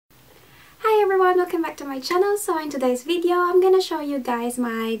everyone, welcome back to my channel. So in today's video I'm gonna show you guys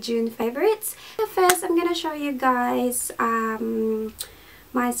my June favorites. First I'm gonna show you guys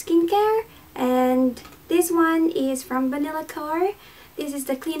my skincare, and this one is from Vanilla Core. This is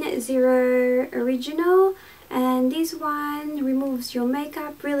the Clean It Zero Original, and this one removes your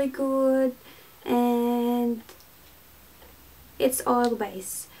makeup really good, and it's oil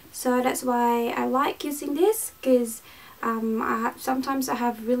based, so that's why I like using this, because sometimes I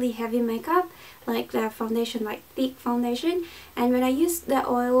have really heavy makeup, like the foundation, like thick foundation, and when I use the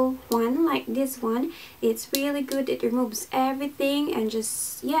oil one like this one, it's really good. It removes everything and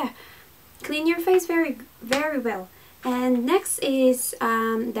just, yeah, clean your face very well. And next is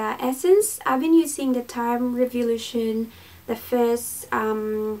the Essence. I've been using the Time Revolution, the first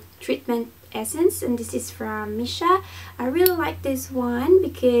treatment essence, and this is from MISSHA. I really like this one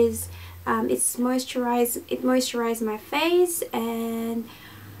because it moisturizes my face and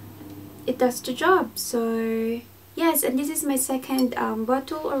it does the job. So yes, and this is my second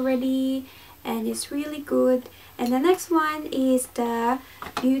bottle already, and it's really good. And the next one is the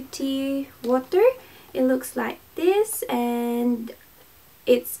Beauty Water. It looks like this and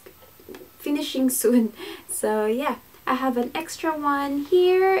it's finishing soon. So yeah, I have an extra one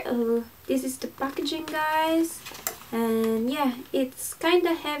here. This is the packaging, guys, and yeah, it's kind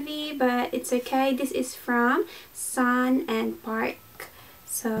of heavy but it's okay. This is from SWAN and MARC.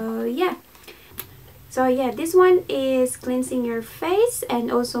 So yeah, this one is cleansing your face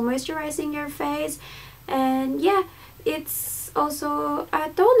and also moisturizing your face, and yeah, it's also a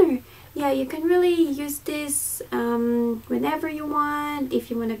toner. Yeah, you can really use this whenever you want, if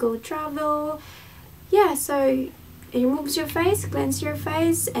you want to go travel. Yeah, so it removes your face, cleanse your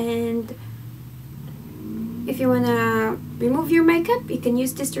face, and if you want to remove your makeup, you can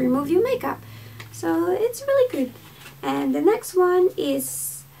use this to remove your makeup. So it's really good. And the next one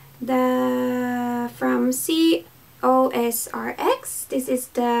is the from COSRX. This is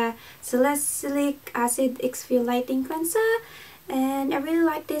the Salicylic Acid Exfoliating Cleanser, and I really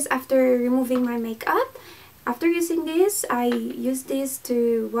like this after removing my makeup. After using this, I use this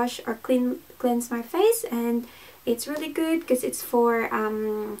to wash or cleanse my face, and it's really good because it's for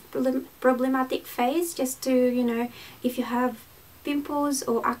problematic face, just to, you know, if you have pimples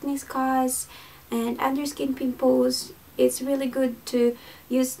or acne scars and under skin pimples, it's really good to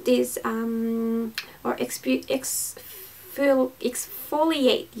use this or exfoliate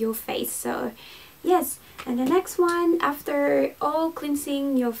your face. So yes. And the next one, after all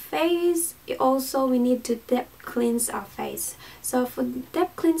cleansing your face, we need to depth cleanse our face. So for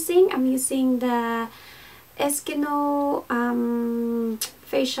depth cleansing, I'm using the Eskimo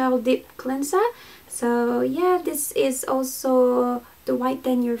facial deep cleanser. So yeah, this is also to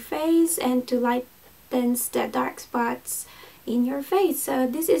whiten your face and to lighten the dark spots in your face. So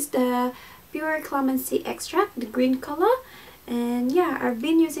this is the pure clemency extract, the green color, and yeah, I've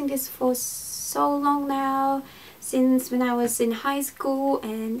been using this for so long now, since when I was in high school,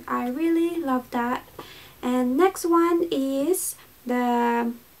 and I really love that. And next one is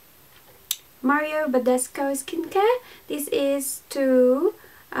the Mario Badescu skincare. This is to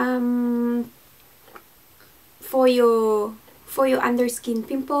for your underskin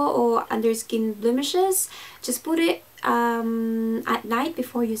pimple or underskin blemishes. Just put it at night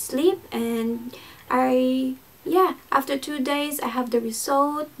before you sleep, and after 2 days I have the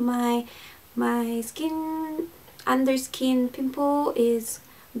result. My underskin pimple is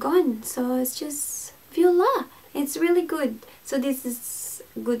gone, so it's just voila, it's really good. So this is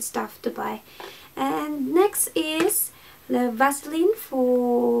good stuff to buy. And next is the Vaseline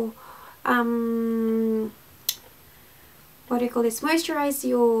for what do you call this, moisturize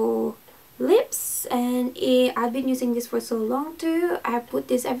your lips, and I've been using this for so long too. I put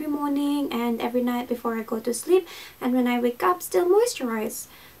this every morning and every night before I go to sleep, and when I wake up still moisturize.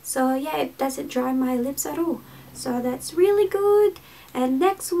 So yeah, it doesn't dry my lips at all, so that's really good. And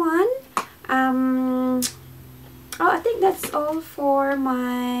next one, I think that's all for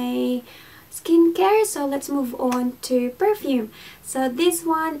my skincare, so let's move on to perfume. So this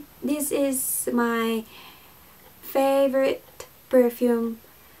is my favorite perfume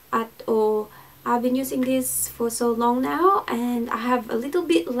at all. I've been using this for so long now, and I have a little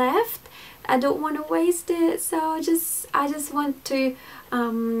bit left. I don't want to waste it, so I just want to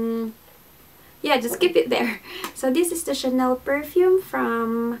just keep it there. So this is the Chanel perfume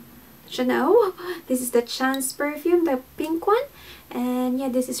from Chanel. This is the Chance perfume, the pink one, and yeah,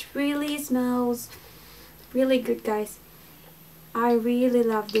 this is really smells really good, guys. I really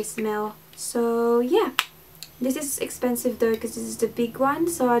love this smell. So yeah, this is expensive though, because this is the big one,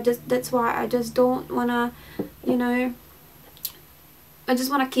 so that's why I just don't wanna, you know, I just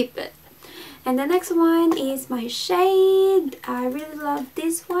wanna keep it. And the next one is my shade. I really love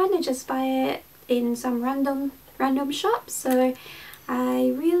this one. I just buy it in some random shop, so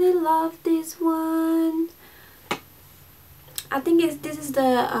I really love this one. I think this is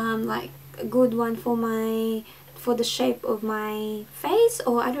the like a good one for the shape of my face,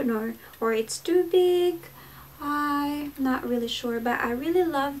 or I don't know, or it's too big. I'm not really sure, but I really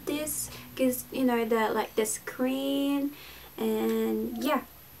love this because, you know, the screen, and yeah,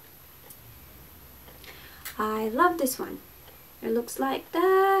 I love this one. It looks like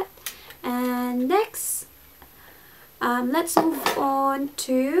that. And next, let's move on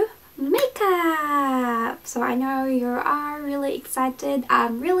to makeup. So I know you are really excited.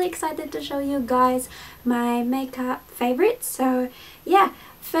 I'm really excited to show you guys my makeup favorites. So yeah,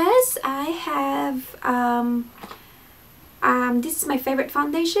 first I have this is my favorite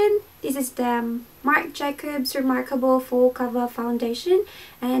foundation. This is the Marc Jacobs Remarkable Full Cover Foundation,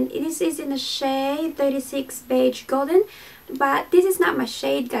 and this is in the shade 36 Beige Golden. But this is not my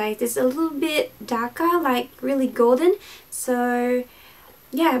shade, guys. It's a little bit darker, like really golden. So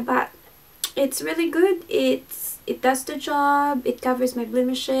yeah, but it's really good. It does the job. It covers my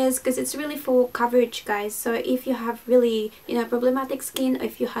blemishes because it's really full coverage, guys. So if you have really, you know, problematic skin,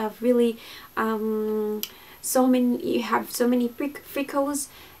 if you have really so many freckles,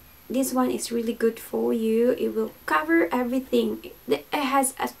 this one is really good for you. It will cover everything. It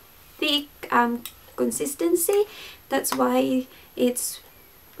has a thick consistency. That's why it's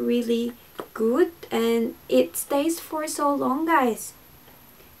really good, and it stays for so long, guys.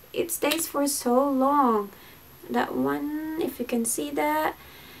 It stays for so long. That one, if you can see that.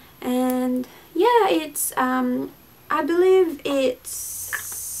 And yeah, it's I believe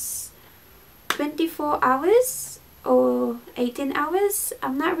it's 24 hours or 18 hours.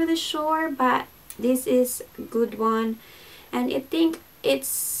 I'm not really sure, but this is a good one, and I think it's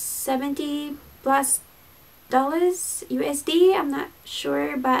 $70+ USD. I'm not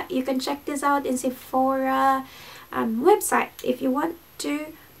sure, but you can check this out in Sephora website if you want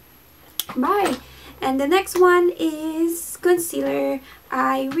to buy. And the next one is concealer.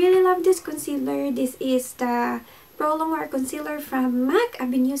 I really love this concealer. This is the Pro Longwear concealer from MAC. I've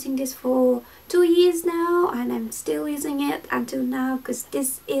been using this for 2 years now, and I'm still using it until now because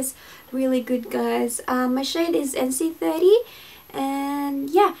this is really good, guys. My shade is NC30, and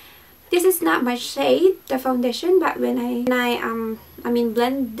yeah, this is not my shade, the foundation, but when I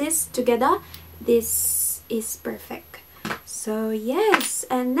blend this together, this is perfect. So yes,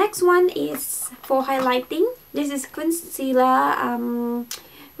 and next one is for highlighting. This is concealer,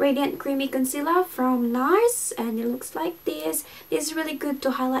 Radiant Creamy Concealer from NARS, and it looks like this. This is really good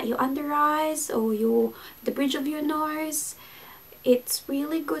to highlight your under eyes or the bridge of your nose. It's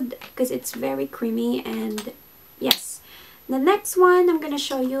really good because it's very creamy. And yes, the next one I'm gonna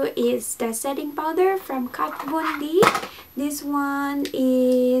show you is the setting powder from BURGUNDY. This one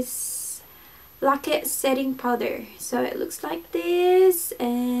is Latte setting powder. So it looks like this,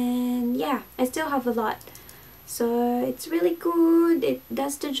 and yeah, I still have a lot. So it's really good. It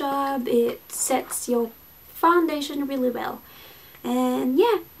does the job. It sets your foundation really well. And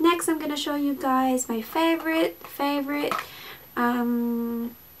yeah, next I'm gonna show you guys my favorite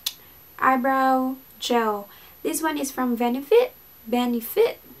eyebrow gel. This one is from Benefit.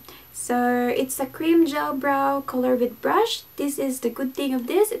 So it's a cream gel brow color with brush. This is the good thing of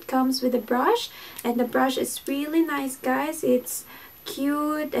this. It comes with a brush, and the brush is really nice, guys. It's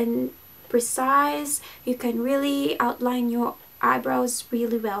cute and precise. You can really outline your eyebrows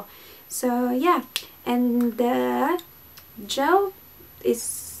really well. So yeah, and the gel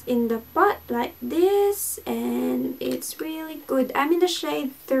is in the pot like this, and it's really good. I'm in the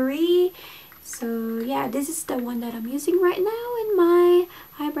shade 3. So yeah, this is the one that I'm using right now in my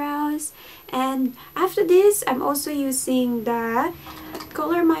eyebrows. And after this, I'm also using the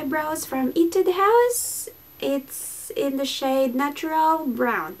Color My Brows from ETUDE house. It's in the shade Natural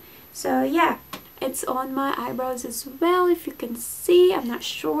Brown. So yeah, it's on my eyebrows as well, if you can see. I'm not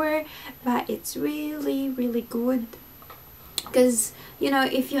sure, but it's really good. Because, you know,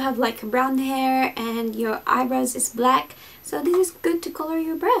 if you have like brown hair and your eyebrows is black, so this is good to color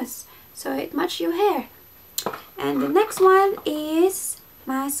your brows, so it matches your hair. And the next one is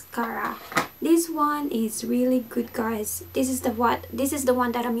mascara. This one is really good, guys. This is the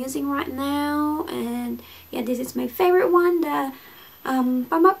one that I'm using right now, and yeah, this is my favorite one, the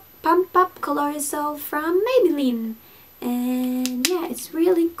Pump Up COLLOSAL from Maybelline. And yeah, it's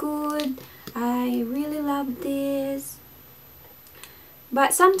really good. I really love this.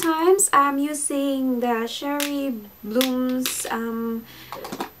 But sometimes I'm using the Cherry Blooms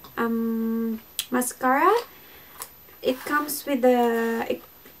mascara. It comes with the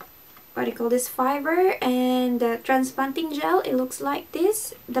what do you call this, fiber, and the transplanting gel. It looks like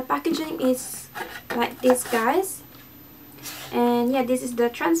this. The packaging is like this, guys. And yeah, this is the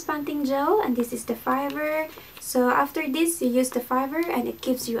transplanting gel and this is the fiber. So after this, you use the fiber and it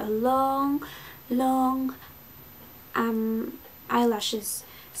gives you a long eyelashes.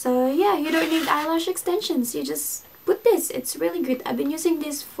 So yeah, you don't need eyelash extensions, you just put this. It's really good. I've been using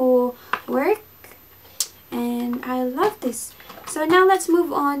this for work and I love this. So now let's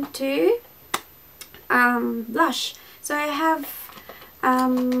move on to blush. So I have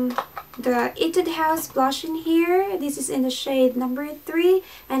the Etude House blush in here. This is in the shade number 3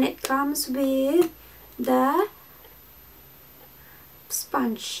 and it comes with the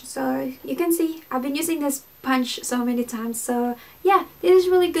sponge. So you can see I've been using this sponge so many times. So yeah, this is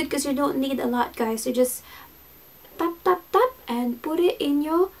really good because you don't need a lot, guys. You just tap and put it in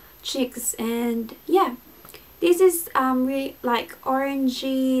your cheeks. And yeah, this is really like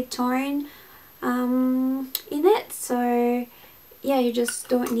orangey tone in it. So yeah, you just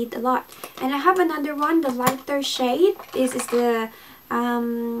don't need a lot. And I have another one, the lighter shade. This is the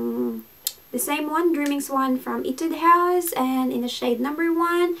same one, Dreaming Swan from Etude House, and in the shade number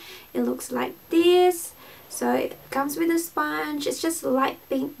 1, it looks like this. So it comes with a sponge. It's just light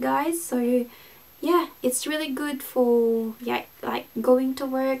pink, guys. So yeah, it's really good for like going to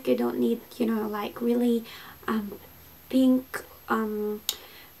work. You don't need, you know, like really pink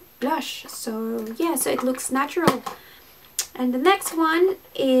blush. So yeah, so it looks natural. And the next one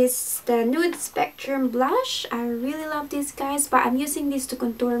is the Nude Spectrum blush. I really love this, guys, but I'm using this to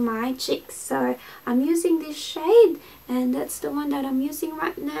contour my cheeks. So I'm using this shade, and that's the one that I'm using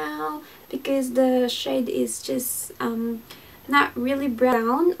right now because the shade is just not really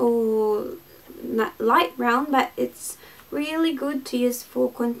brown or not light brown, but it's really good to use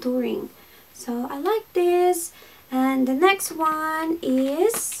for contouring. So I like this. And the next one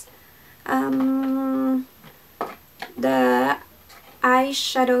is the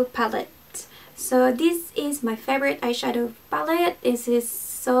eyeshadow palette. So this is my favorite eyeshadow palette. This is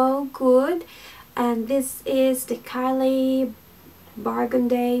so good, and this is the KYLIE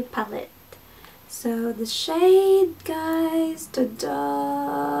Burgundy palette. So the shade, guys,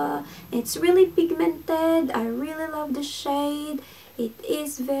 ta-da! It's really pigmented. I really love the shade. It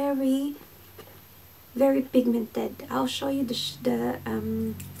is very pigmented. I'll show you the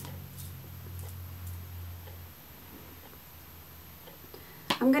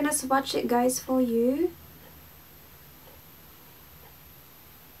I'm gonna swatch it, guys, for you.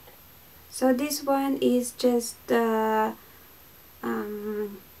 So this one is just the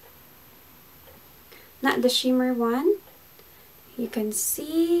not the shimmer one. You can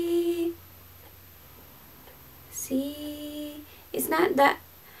see it's not that,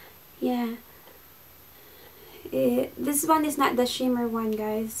 yeah, this one is not the shimmer one,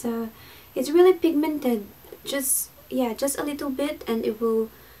 guys. So it's really pigmented, just a little bit, and it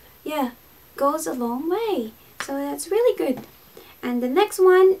will, yeah, goes a long way. So that's really good. And the next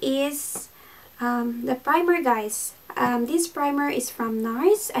one is the primer, guys. This primer is from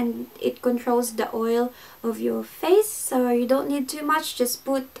NARS and it controls the oil of your face, so you don't need too much. Just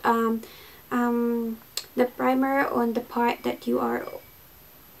put the primer on the part that you are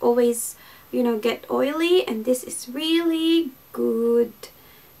always, you know, get oily, and this is really good.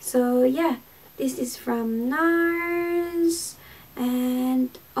 So yeah, this is from NARS. And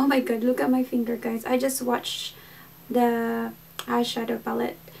oh my god, look at my finger, guys. I just watched the eyeshadow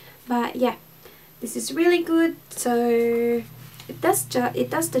palette, but yeah, this is really good. So it does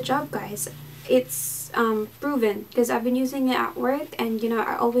the job, guys. It's proven because I've been using it at work, and you know,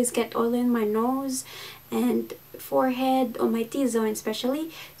 I always get oil in my nose and forehead, on my T-zone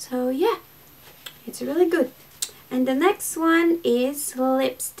especially. So yeah, it's really good. And the next one is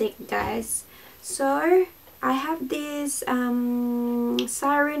lipstick, guys. So I have this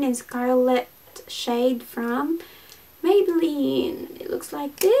SIREN and SCARLET shade from Maybelline. It looks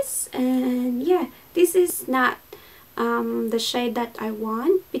like this, and yeah, this is not the shade that I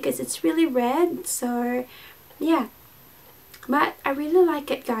want because it's really red. So yeah, but I really like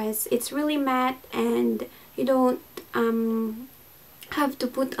it, guys. It's really matte and you don't have to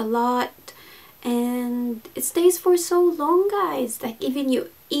put a lot, and it stays for so long, guys. Like even you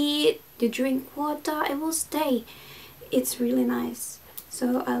eat, you drink water, it will stay. It's really nice.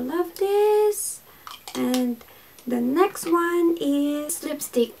 So I love this. And the next one is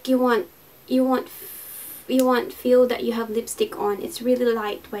lipstick. You won't feel that you have lipstick on. It's really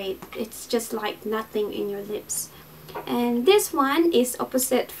lightweight. It's just like nothing in your lips. And this one is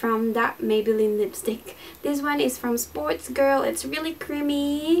opposite from that Maybelline lipstick. This one is from SPORTSGIRL. It's really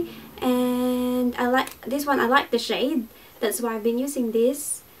creamy, and I like this one. I like the shade. That's why I've been using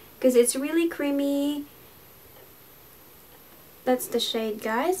this. because it's really creamy. That's the shade,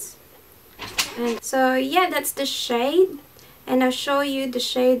 guys. And so yeah, that's the shade, and I'll show you the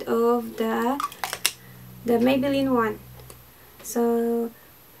shade of the Maybelline one. So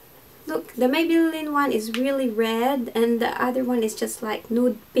look, the Maybelline one is really red and the other one is just like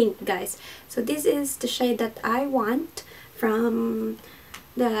nude pink, guys. So this is the shade that I want from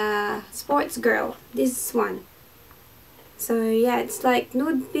the SPORTSGIRL, this one. So yeah, it's like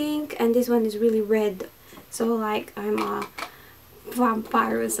nude pink and this one is really red. So like I'm a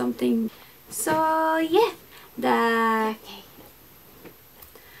vampire or something. So yeah, the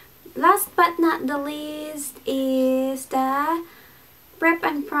last but not the least is the Prep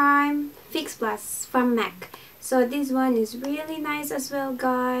and Prime Fix Plus from MAC. So this one is really nice as well,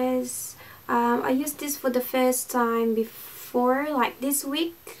 guys. I used this for the first time before, like this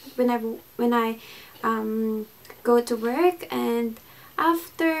week when I go to work, and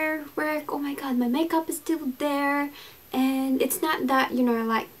after work, oh my god, my makeup is still there and it's not that, you know,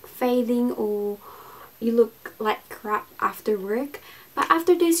 like fading or you look like crap after work. But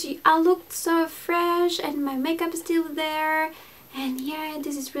after this, I look so fresh and my makeup is still there. And yeah,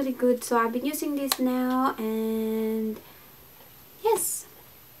 this is really good. So I've been using this now, and yes,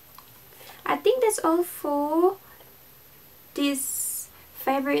 I think that's all for these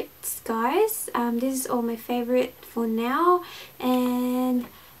favorites, guys. This is all my favorite for now, and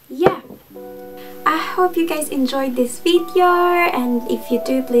yeah, I hope you guys enjoyed this video, and if you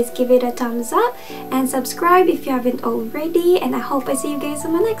do, please give it a thumbs up and subscribe if you haven't already, and I hope I see you guys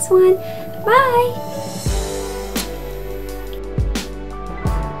on my next one. Bye!